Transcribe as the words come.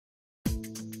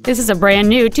This is a brand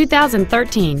new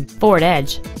 2013 Ford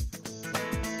Edge.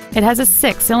 It has a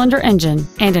 6-cylinder engine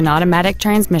and an automatic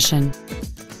transmission.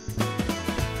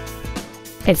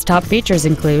 Its top features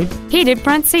include heated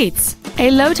front seats,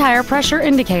 a low tire pressure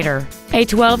indicator, a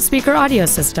 12-speaker audio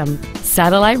system,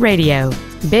 satellite radio,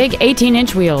 big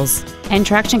 18-inch wheels, and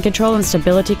traction control and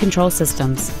stability control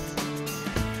systems.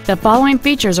 The following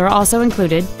features are also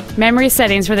included: memory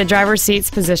settings for the driver's seat's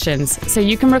positions, so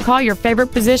you can recall your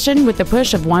favorite position with the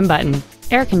push of one button,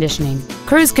 air conditioning,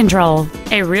 cruise control,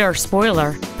 a rear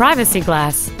spoiler, privacy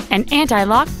glass, an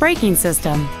anti-lock braking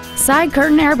system, side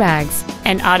curtain airbags,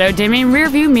 an auto-dimming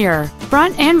rear-view mirror,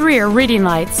 front and rear reading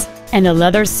lights, and the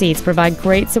leather seats provide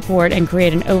great support and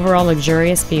create an overall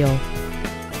luxurious feel.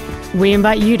 We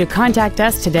invite you to contact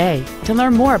us today to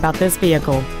learn more about this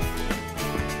vehicle.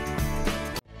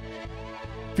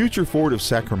 Future Ford of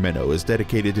Sacramento is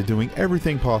dedicated to doing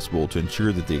everything possible to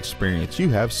ensure that the experience you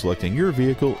have selecting your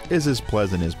vehicle is as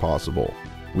pleasant as possible.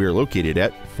 We are located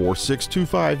at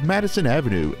 4625 Madison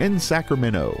Avenue in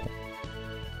Sacramento.